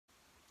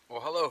Well,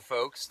 hello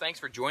folks,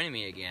 thanks for joining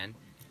me again.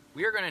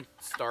 We are going to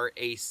start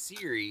a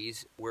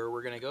series where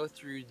we're going to go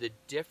through the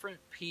different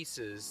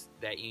pieces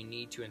that you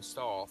need to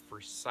install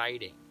for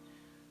siding.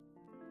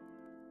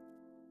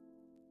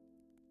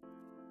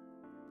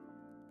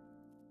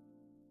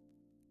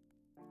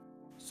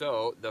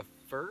 So the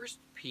first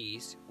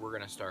piece we're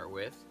going to start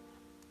with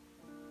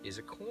is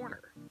a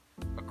corner.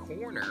 A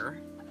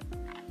corner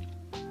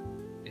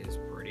is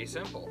pretty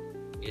simple.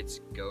 It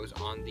goes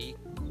on the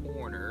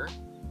corner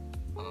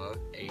of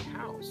a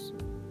house.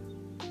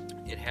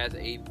 It has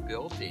a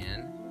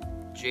built-in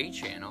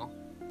J-channel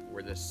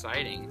where the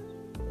siding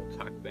will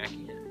tuck back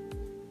in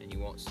and you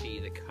won't see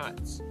the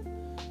cuts.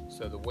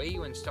 So the way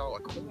you install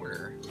a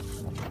corner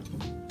is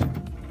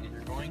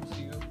you're going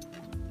to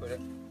put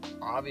it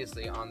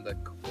obviously on the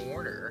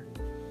corner,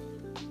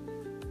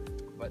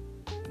 but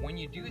when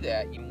you do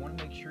that you want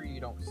to make sure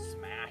you don't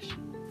smash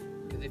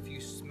it, because if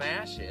you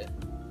smash it,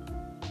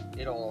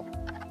 it'll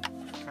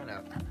kind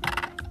of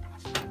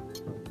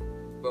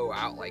bow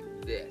out like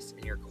this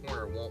and your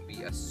corner won't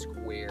be a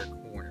square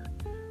corner.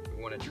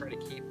 We want to try to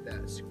keep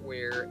that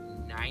square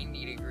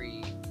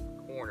 90-degree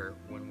corner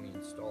when we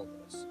install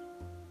this.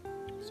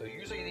 So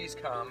usually these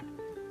come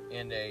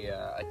in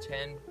a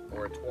 10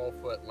 or a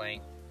 12-foot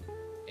length,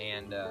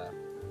 and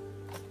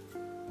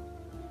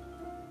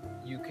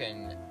you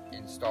can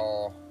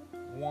install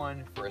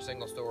one for a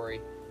single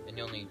story and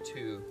you'll need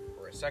two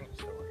for a second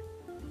story.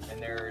 And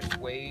there's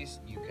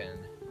ways you can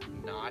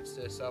notch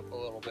this up a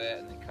little bit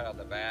and then cut out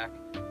the back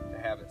to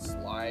have it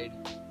slide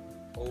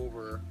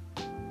over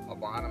a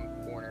bottom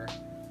corner,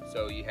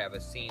 so you have a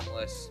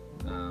seamless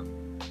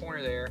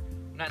corner there.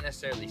 Not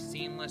necessarily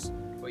seamless,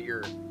 but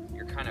you're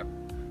kind of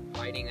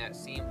hiding that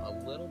seam a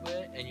little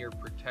bit and you're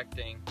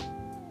protecting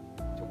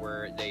to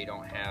where they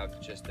don't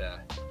have just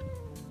a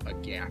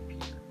gap here.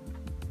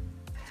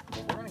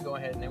 Well, we're going to go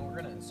ahead and then we're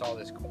going to install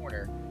this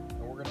corner,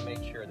 and we're going to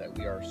make sure that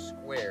we are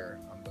square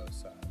on both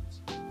sides.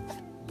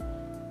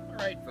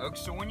 Alright folks,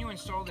 so when you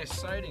install this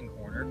siding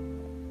corner,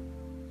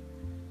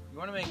 you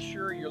want to make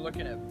sure you're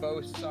looking at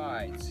both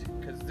sides,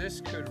 because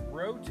this could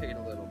rotate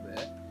a little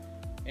bit,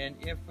 and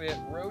if it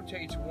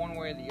rotates one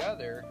way or the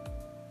other,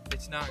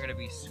 it's not going to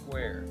be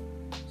square.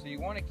 So you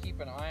want to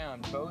keep an eye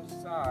on both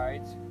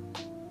sides,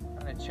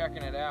 kind of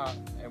checking it out,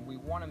 and we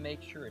want to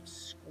make sure it's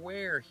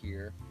square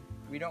here.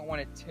 We don't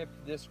want it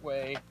tipped this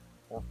way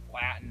or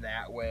flattened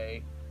that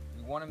way.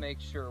 We want to make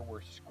sure we're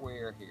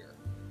square here.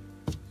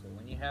 So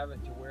when you have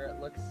it to where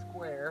it looks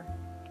square,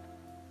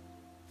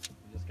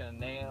 you're just going to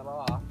nail it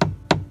off.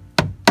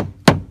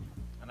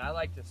 And I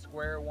like to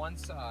square one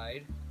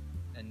side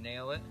and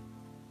nail it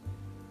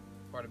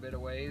quite a bit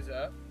of ways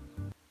up.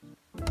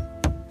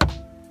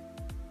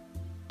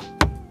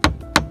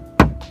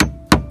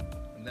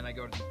 And then I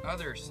go to the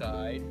other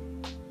side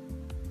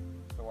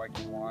so I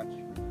can watch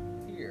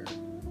here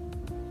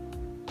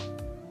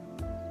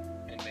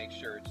and make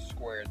sure it's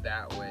squared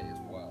that way as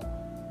well.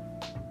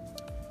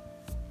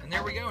 And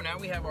there we go, now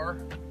we have our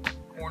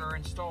corner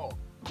installed.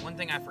 One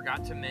thing I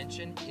forgot to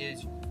mention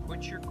is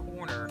put your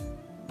corner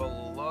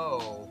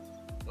below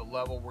the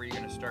level where you're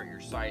going to start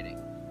your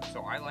siding.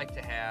 So I like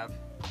to have,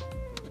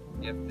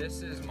 if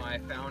this is my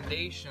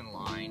foundation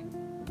line,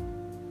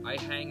 I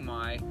hang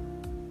my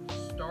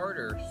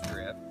starter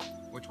strip,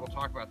 which we'll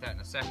talk about that in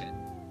a second.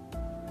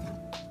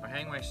 I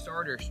hang my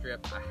starter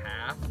strip a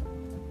 ½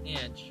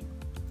 inch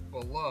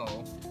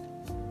below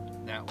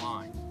that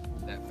line,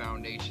 that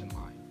foundation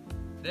line.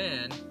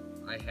 Then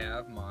I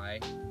have my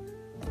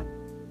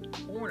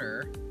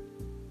corner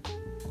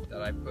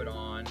that I put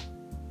on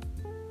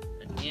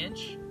 1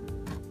 inch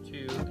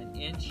to 1.5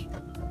 inches.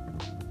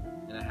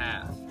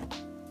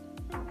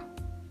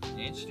 1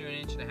 inch to 1.5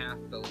 inches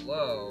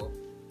below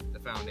the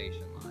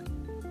foundation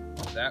line.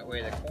 That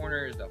way the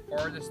corner is the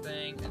farthest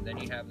thing, and then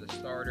you have the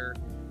starter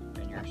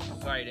and your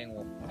siding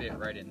will fit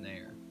right in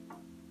there.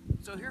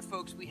 So here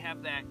folks, we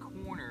have that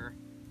corner,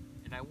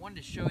 and I wanted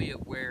to show you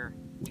where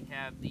we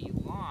have the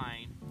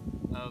line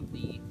of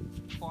the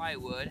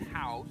plywood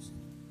house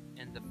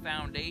and the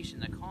foundation,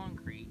 the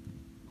concrete,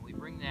 and we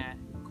bring that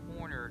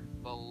corner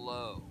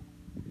below.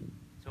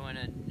 So in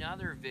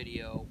another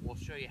video we'll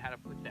show you how to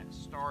put that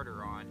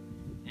starter on,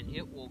 and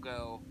it will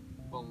go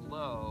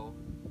below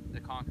the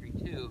concrete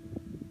too,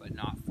 but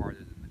not farther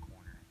than the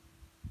corner.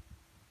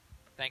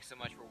 Thanks so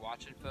much for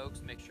watching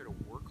folks. Make sure to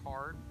work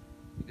hard,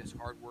 because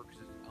hard work is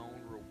its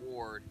own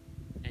reward,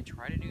 and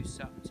try to do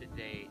something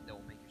today that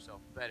will make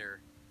yourself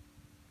better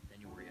than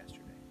you were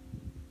yesterday.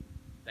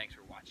 Thanks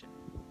for watching.